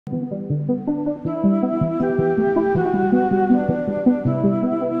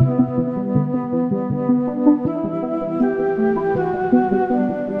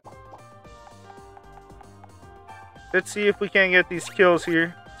Let's see if we can get these kills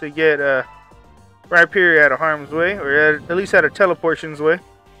here to get Rhyperior out of harm's way, or at least out of teleportation's way.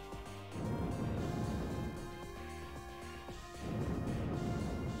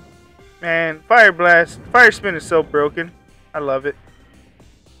 Man, Fire Blast, Fire Spin is so broken. I love it.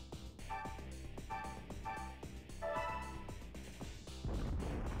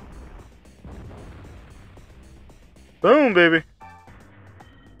 Boom, baby.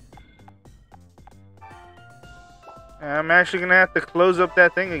 I'm actually going to have to close up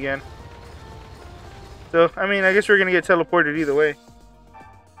that thing again. So, I mean, I guess we're going to get teleported either way.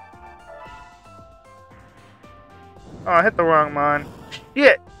 Oh, I hit the wrong mon.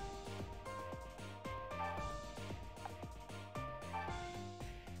 Shit!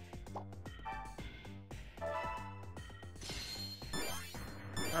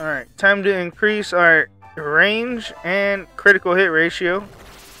 Alright, time to increase our range and critical hit ratio.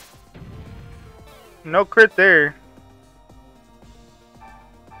 No crit there.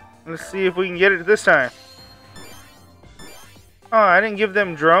 Let's see if we can get it this time. Oh, I didn't give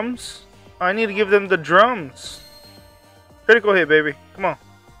them drums. Oh, I need to give them the drums. Critical hit, baby. Come on.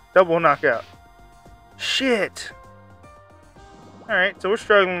 Double knockout. Shit. Alright, so we're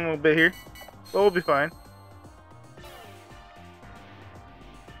struggling a little bit here. But we'll be fine.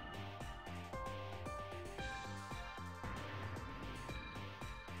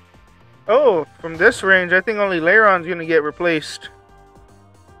 Oh, from this range, I think only Lairon's going to get replaced.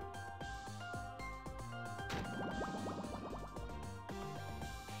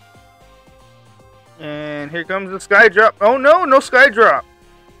 And here comes the Sky Drop. Oh no, no Sky Drop.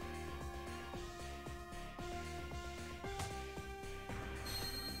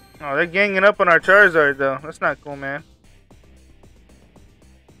 Oh, they're ganging up on our Charizard though. That's not cool, man.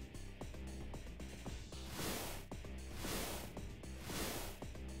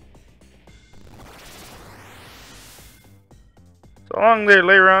 So long there,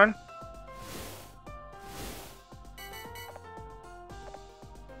 Lairon.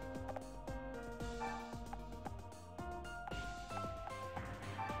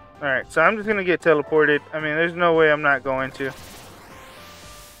 Alright, so I'm just going to get teleported. I mean, there's no way I'm not going to.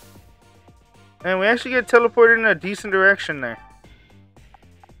 And we actually get teleported in a decent direction there.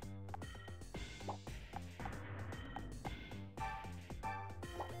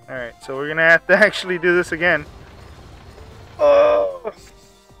 Alright, so we're going to have to actually do this again. Oh!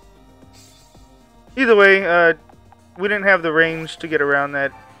 Either way, we didn't have the range to get around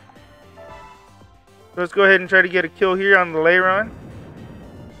that. So let's go ahead and try to get a kill here on the Lairon.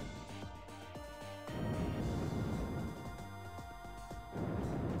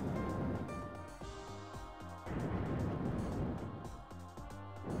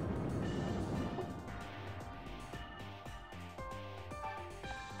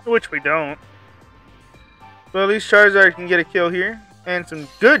 Which we don't. But at least Charizard can get a kill here. And some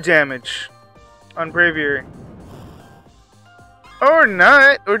good damage on Braviary. Or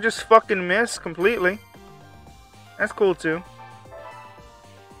not. Or just fucking miss completely. That's cool too.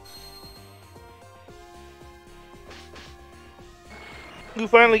 We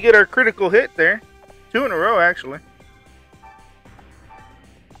finally get our critical hit there. 2 in a row actually.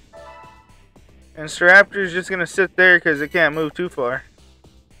 And Staraptor's just gonna sit there because it can't move too far.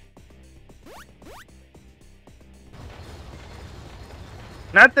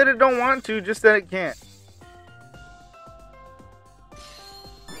 Not that it don't want to, just that it can't.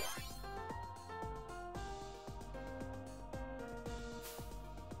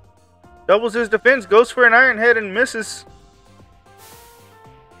 Doubles his defense, goes for an Iron Head and misses.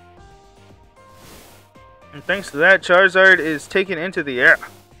 And thanks to that, Charizard is taken into the air.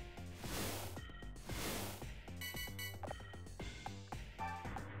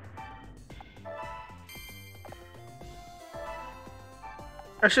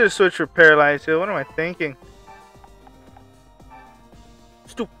 I should have switched for Paralyzed Heal. What am I thinking?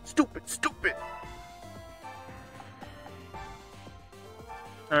 Stupid, stupid, stupid.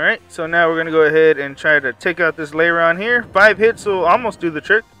 Alright, so now we're going to go ahead and try to take out this Lairon here. 5 hits will almost do the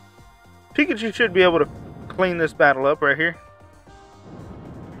trick. Pikachu should be able to clean this battle up right here.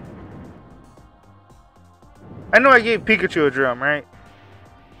 I know I gave Pikachu a drum, right?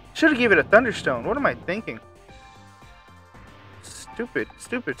 Should have given it a Thunderstone. What am I thinking? Stupid,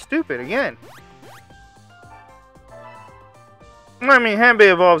 stupid, stupid again. I mean,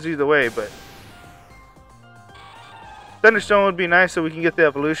 Hanbei evolves either way, but Thunderstone would be nice so we can get the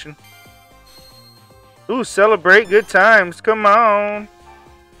evolution. Ooh, celebrate good times. Come on.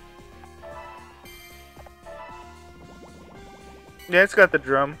 Yeah, it's got the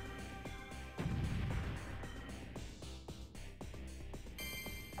drum.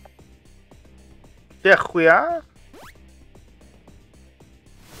 Yeah.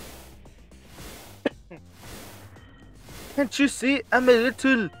 Can't you see I'm a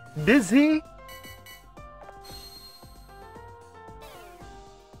little busy?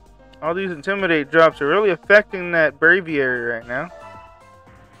 All these intimidate drops are really affecting that braviary right now.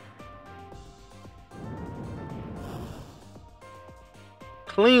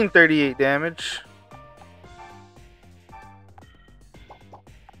 Clean 38 damage.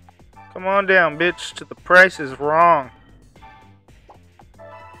 Come on down, bitch, to the price is wrong.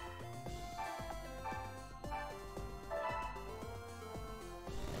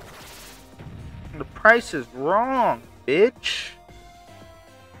 The price is wrong, bitch.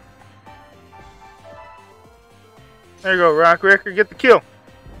 There you go, Rock Wrecker, get the kill.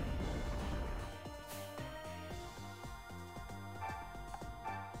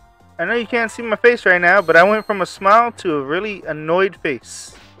 I know you can't see my face right now, but I went from a smile to a really annoyed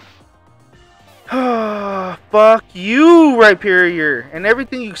face. Fuck you, Rhyperior, and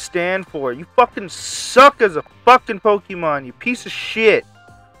everything you stand for. You fucking suck as a fucking Pokemon, you piece of shit.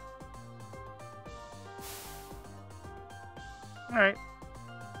 Alright.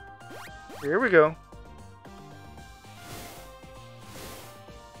 Here we go.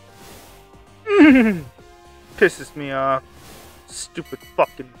 Pisses me off. Stupid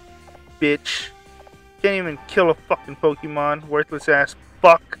fucking bitch. Can't even kill a fucking Pokemon. Worthless ass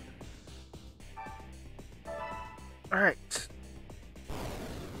fuck. Alright.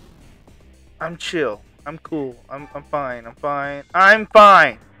 I'm chill. I'm cool. I'm fine. I'm fine. I'm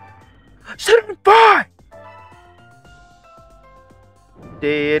fine. I said I'm fine!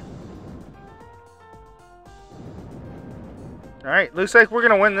 Dead. Alright, looks like we're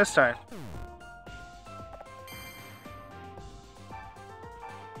gonna win this time.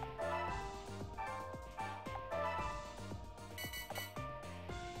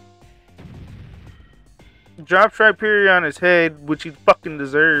 Drops Rhyperior on his head, which he fucking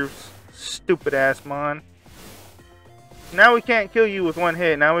deserves. Stupid ass mon. Now we can't kill you with one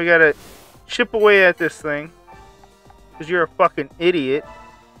hit. Now we gotta chip away at this thing. Because you're a fucking idiot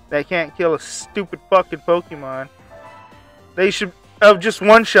that can't kill a stupid fucking Pokemon. They should have just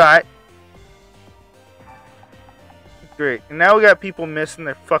one shot. Great. And now we got people missing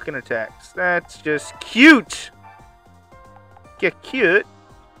their fucking attacks. That's just cute. Get cute.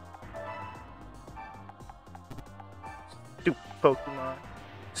 Stupid Pokemon.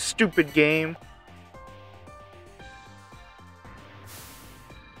 Stupid game.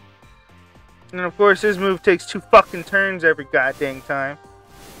 And of course his move takes 2 fucking turns every goddamn time.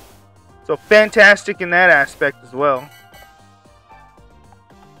 So fantastic in that aspect as well.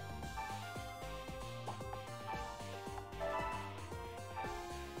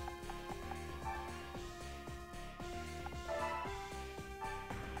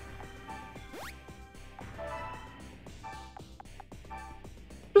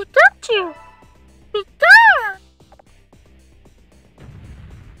 Pikachu! Pika!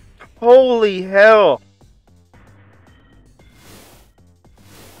 Holy hell!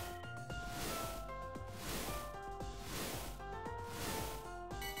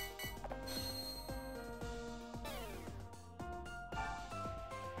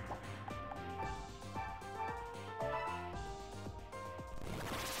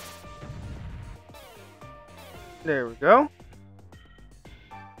 There we go.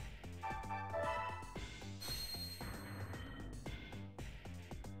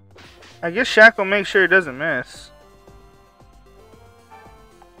 I guess Shaq will make sure it doesn't miss.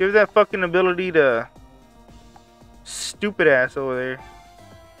 Give that fucking ability to stupid ass over there.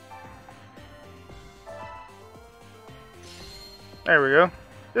 There we go.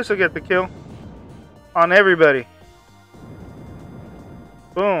 This will get the kill on everybody.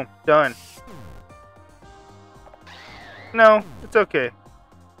 Boom. Done. No, it's okay.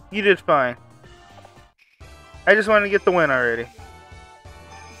 You did fine. I just wanted to get the win already.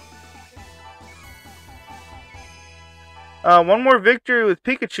 One more victory with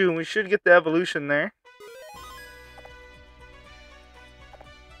Pikachu and we should get the evolution there.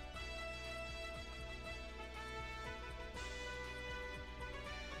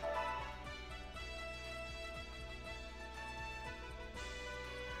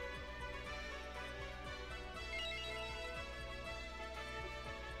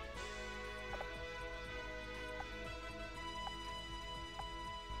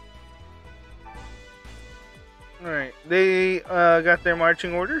 Alright, they got their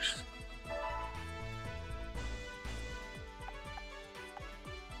marching orders.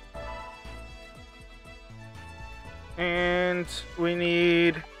 And we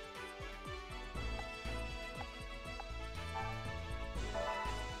need...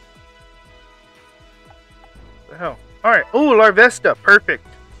 the hell? Alright. Ooh, Larvesta. Perfect.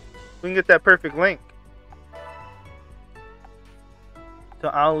 We can get that perfect link. So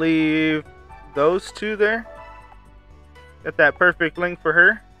I'll leave those two there. Get that perfect link for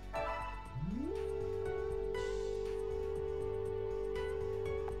her.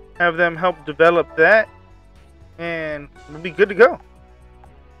 Have them help develop that. And we'll be good to go.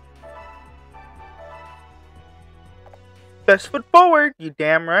 Best foot forward. You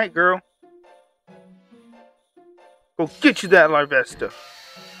damn right, girl. Go get you that Larvesta.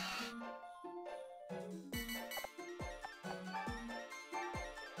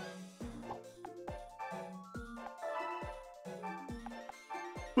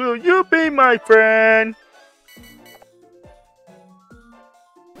 Will you be my friend?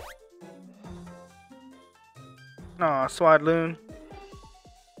 Aw, Swadloon.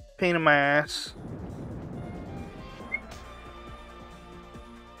 Pain in my ass.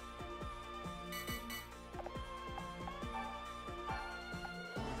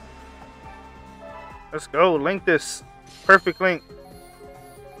 Let's go. Link this. Perfect link.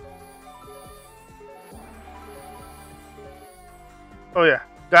 Oh yeah.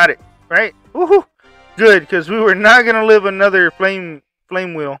 Got it. Right? Woohoo! Good, because we were not going to live another flame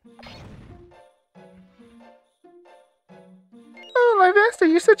wheel. Oh, Larvesta,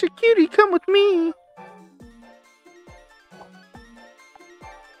 you're such a cutie. Come with me.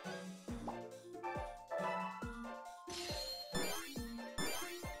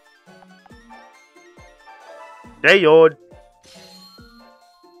 Dayod.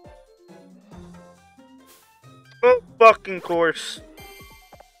 Oh, fucking course.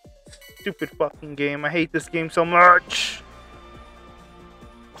 Stupid fucking game. I hate this game so much.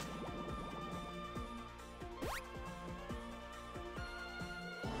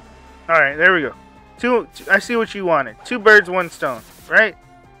 Alright, there we go. Two, I see what you wanted. 2 birds, 1 stone. Right?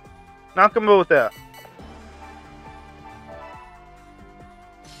 Knock them both out.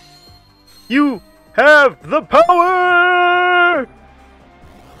 You have the power!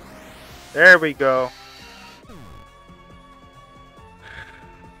 There we go.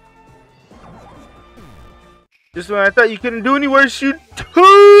 Just when I thought you couldn't do any worse, you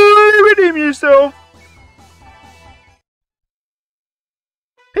totally redeem yourself.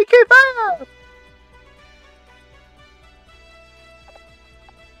 PK5!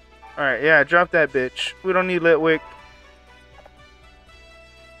 Alright, yeah, drop that bitch. We don't need Litwick.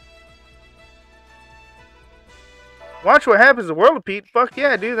 Watch what happens to Whirlipede. Fuck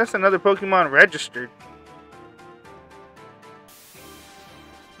yeah, dude. That's another Pokemon registered.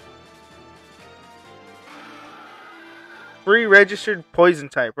 Free registered poison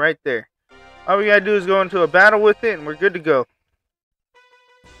type right there. All we gotta do is go into a battle with it and we're good to go.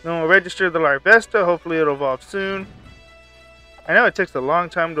 Then we'll register the Larvesta. Hopefully it'll evolve soon. I know it takes a long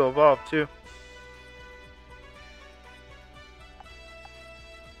time to evolve too.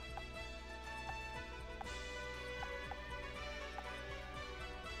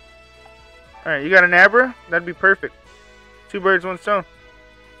 Alright, you got an Abra? That'd be perfect. 2 birds, 1 stone.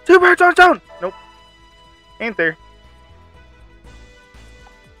 2 birds, 1 stone! Nope. Ain't there.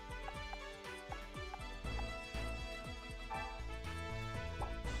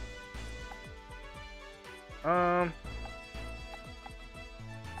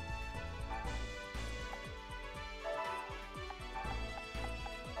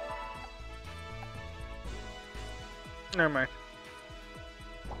 Never mind.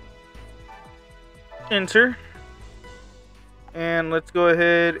 Enter. And let's go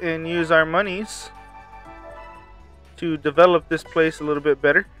ahead and use our monies to develop this place a little bit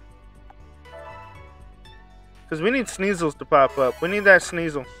better. Because we need Sneasels to pop up. We need that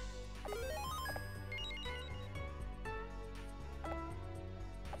Sneasel.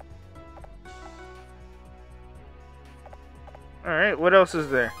 Alright, what else is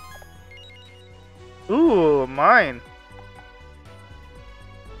there? Ooh, mine.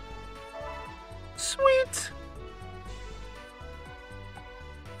 Sweet.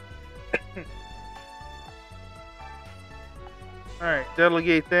 Alright,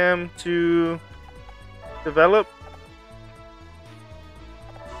 delegate them to develop.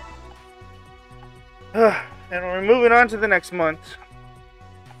 And we're moving on to the next month.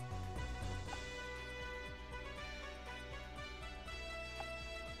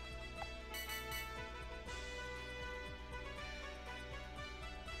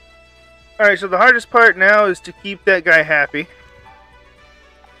 Alright, so the hardest part now is to keep that guy happy.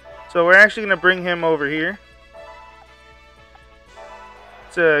 So we're actually going to bring him over here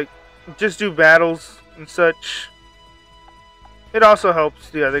to just do battles and such. It also helps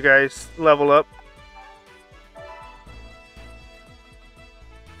the other guys level up.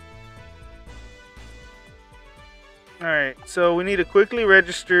 Alright, so we need to quickly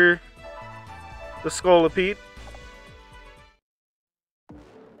register the Scolipede.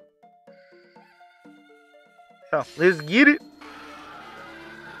 So, let's get it.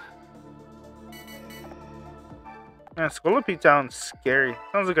 Man, Scolipede sounds scary.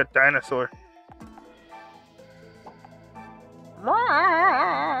 Sounds like a dinosaur.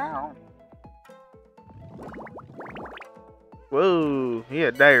 Whoa, he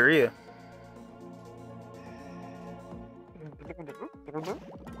had diarrhea.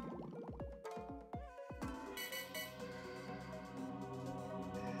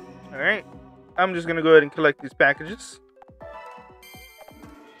 Alright, I'm just gonna go ahead and collect these packages.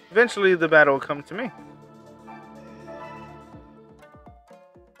 Eventually the battle will come to me.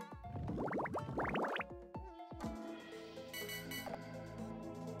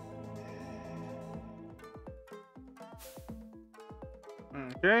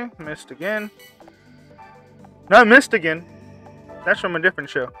 Okay, missed again. Not missed again. That's from a different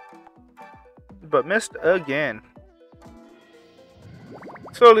show. But missed again.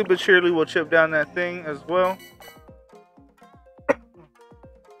 Slowly but surely we'll chip down that thing as well.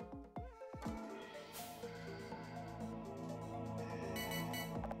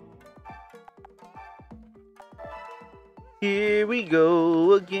 Here we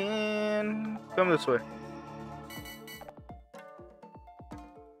go again. Come this way.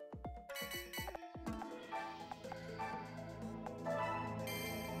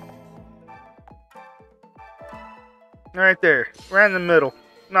 Right there. Right in the middle.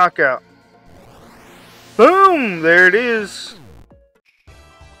 Knockout. Boom! There it is.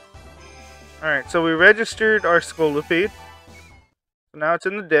 Alright, so we registered our Scolipede. So now it's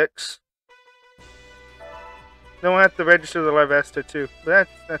in the Dex. Then we'll have to register the Larvesta too. But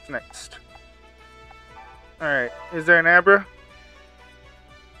that's next. Alright, is there an Abra?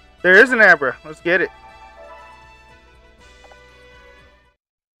 There is an Abra. Let's get it.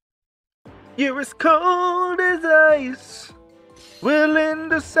 You're as cold as ice, willing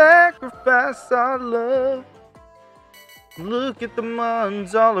to sacrifice our love. Look at the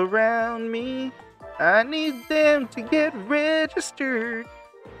mons all around me. I need them to get registered.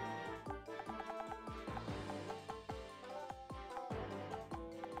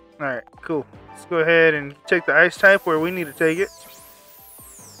 Alright, cool. Let's go ahead and take the ice type where we need to take it.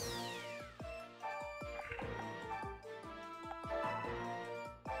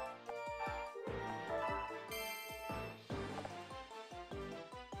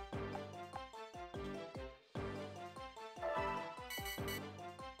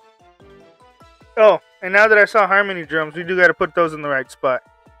 Oh, and now that I saw Harmony drums, we do gotta put those in the right spot.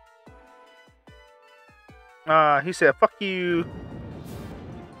 He said, fuck you.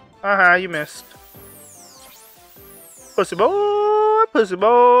 You missed. Pussy boy, pussy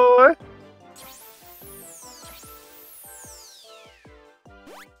boy.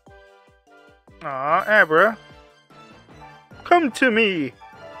 Abra. Come to me.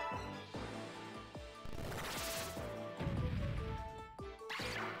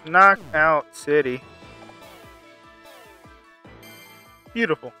 Knockout City.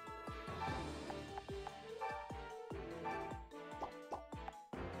 Beautiful.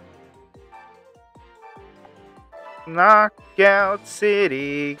 Knockout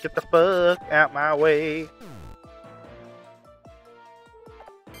City, get the fuck out my way.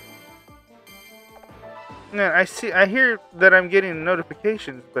 Man, I hear that I'm getting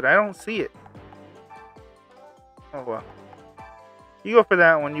notifications, but I don't see it. Oh well. You go for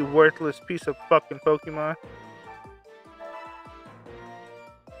that one, you worthless piece of fucking Pokemon.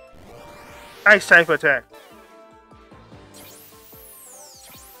 Ice type attack.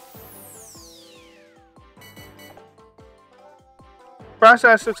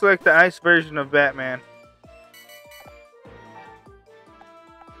 Process looks like the ice version of Batman.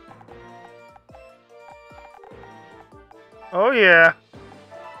 Oh yeah.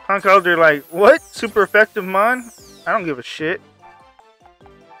 Punk Elder like, what? Super effective Mon? I don't give a shit.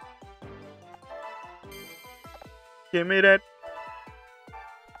 Give me that.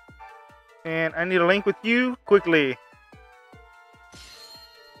 And I need a link with you quickly.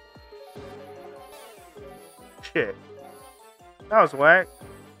 Shit. That was whack.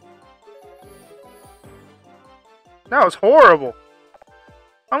 That was horrible.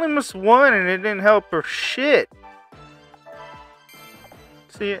 I only missed one and it didn't help for shit.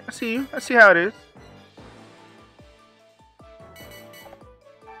 See, I see you. I see how it is.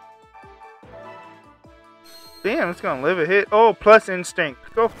 Damn, it's gonna live a hit. Oh, plus instinct.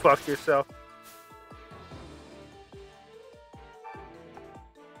 Go fuck yourself.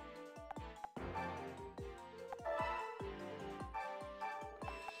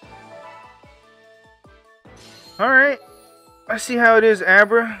 Alright. I see how it is,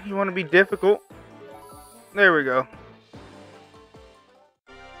 Abra. You want to be difficult. There we go.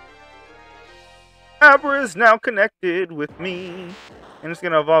 Abra is now connected with me. And it's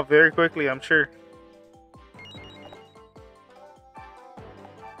going to evolve very quickly, I'm sure.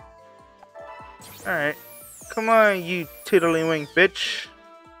 Alright. Come on, you tiddlywink bitch.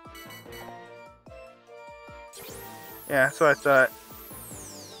 Yeah, that's what I thought.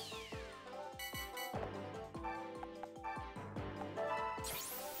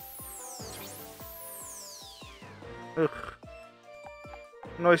 Ugh.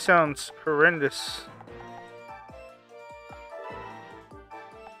 Noise sounds horrendous.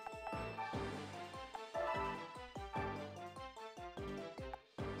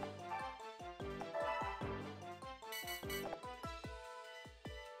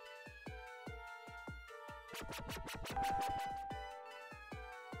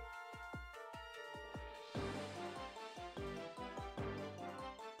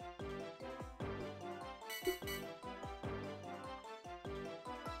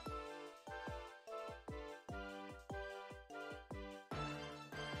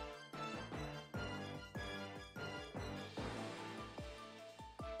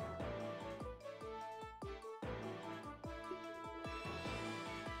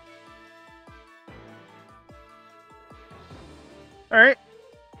 Alright.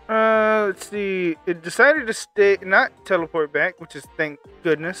 Let's see. It decided to stay, not teleport back, which is thank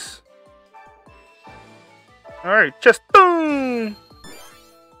goodness. Alright, just boom!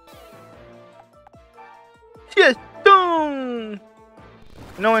 Just boom!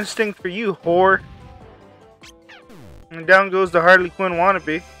 No instinct for you, whore. And down goes the Harley Quinn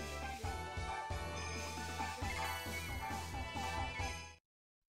wannabe.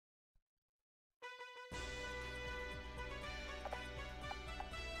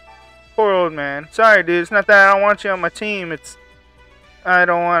 Poor old man. Sorry, dude. It's not that I don't want you on my team. It's I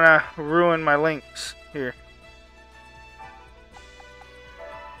don't want to ruin my links here.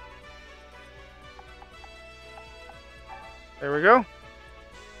 There we go.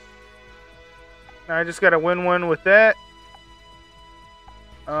 Now I just gotta win one with that.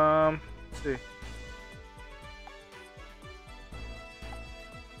 Let's see.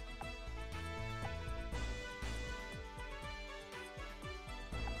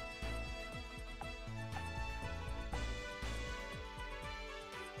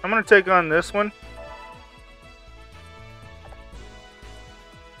 I'm gonna take on this one.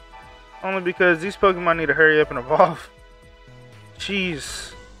 Only because these Pokemon need to hurry up and evolve.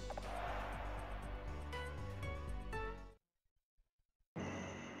 Jeez.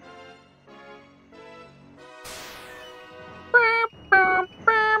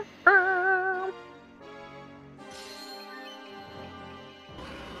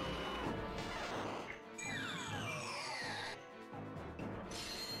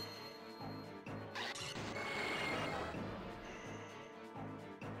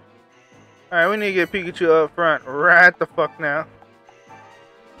 Alright, we need to get Pikachu up front right the fuck now.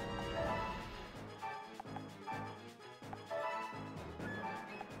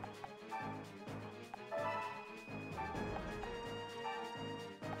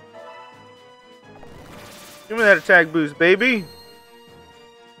 Give me that attack boost, baby.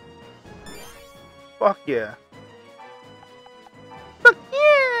 Fuck yeah. Fuck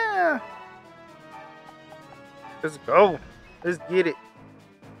yeah. Let's go. Let's get it.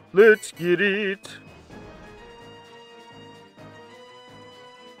 Let's get it.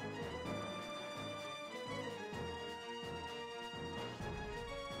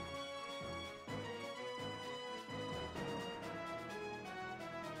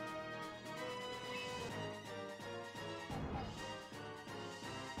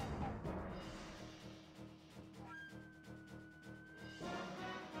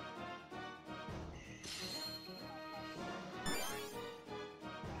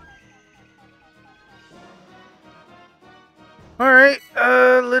 Alright,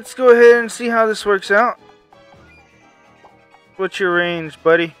 let's go ahead and see how this works out. What's your range,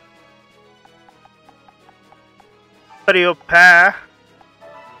 buddy? Buddy oh pie.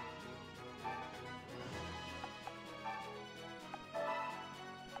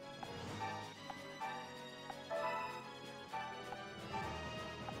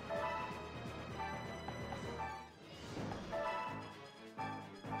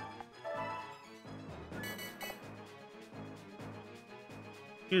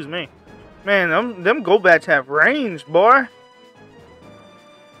 Excuse me. Man, them Golbats have range, boy.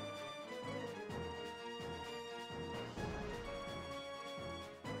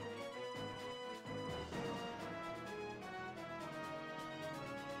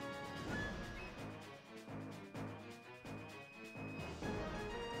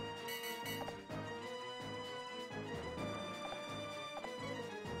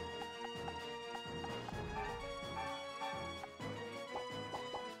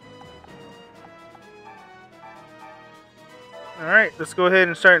 Alright, let's go ahead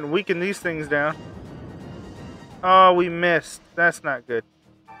and start and weaken these things down. Oh, we missed. That's not good.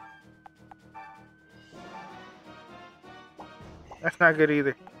 That's not good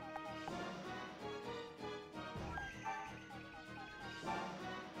either.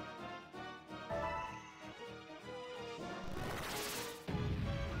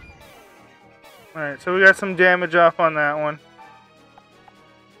 Alright, so we got some damage off on that one.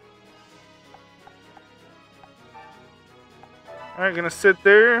 Alright, gonna sit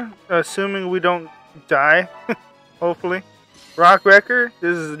there, assuming we don't die. Hopefully. Rock Wrecker,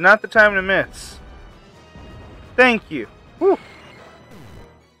 this is not the time to miss. Thank you. Whew.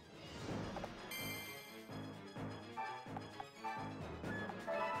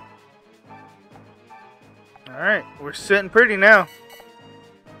 Alright, we're sitting pretty now.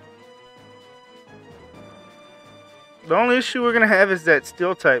 The only issue we're gonna have is that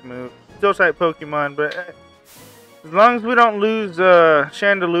steel type Pokemon, but as long as we don't lose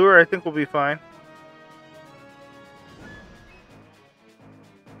Chandelure, I think we'll be fine.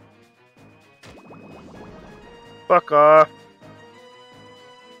 Fuck off.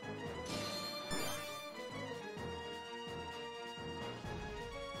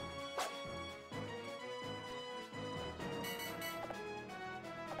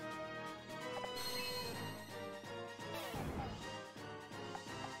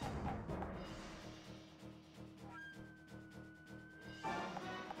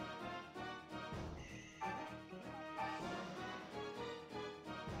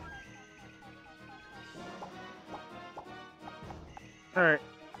 Alright.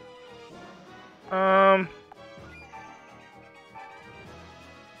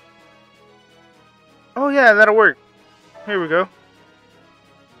 Oh yeah, that'll work. Here we go.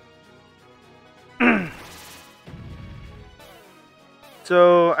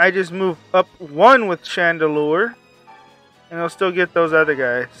 So I just move up one with Chandelure, and I'll still get those other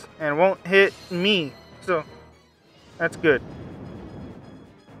guys, and won't hit me. So that's good.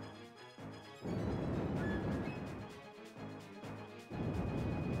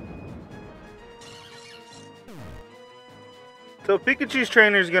 So Pikachu's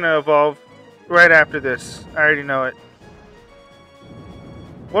trainer is going to evolve right after this. I already know it.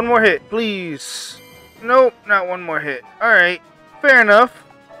 One more hit, please. Nope, not one more hit. Alright, fair enough.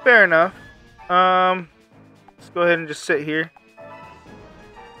 Fair enough. Let's go ahead and just sit here.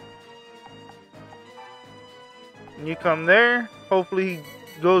 And you come there. Hopefully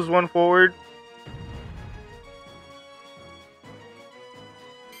he goes one forward.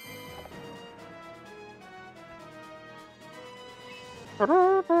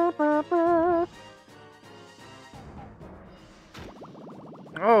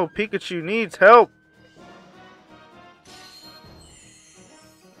 Oh, Pikachu needs help.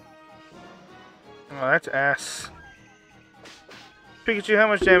 Oh, that's ass. Pikachu, how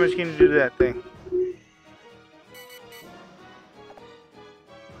much damage can you do to that thing?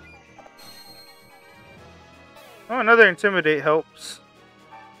 Oh, another Intimidate helps.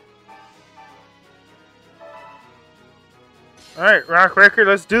 Alright, Rock Wrecker,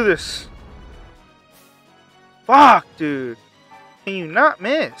 let's do this. Fuck, dude. Can you not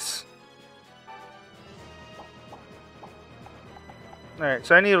miss? Alright,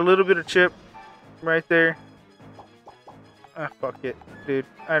 so I need a little bit of chip right there. Ah, fuck it, dude.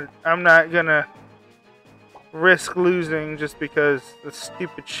 I'm not gonna risk losing just because the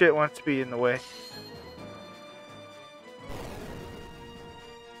stupid shit wants to be in the way.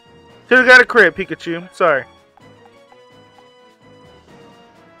 Should've got a crit, Pikachu. Sorry.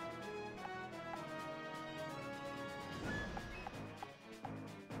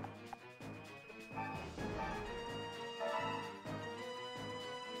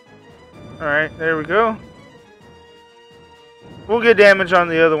 Alright, there we go. We'll get damage on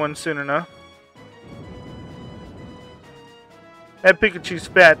the other one soon enough. That Pikachu's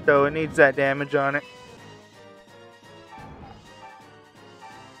fat though, it needs that damage on it.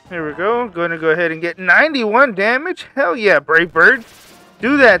 Here we go. Going to go ahead and get 91 damage. Hell yeah, Brave Bird.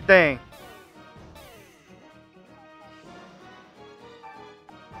 Do that thing.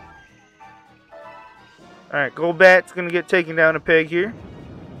 Alright, Golbat's going to get taken down a peg here.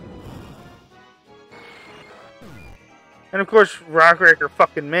 And of course, Rock Wrecker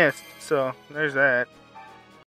fucking missed. So, there's that.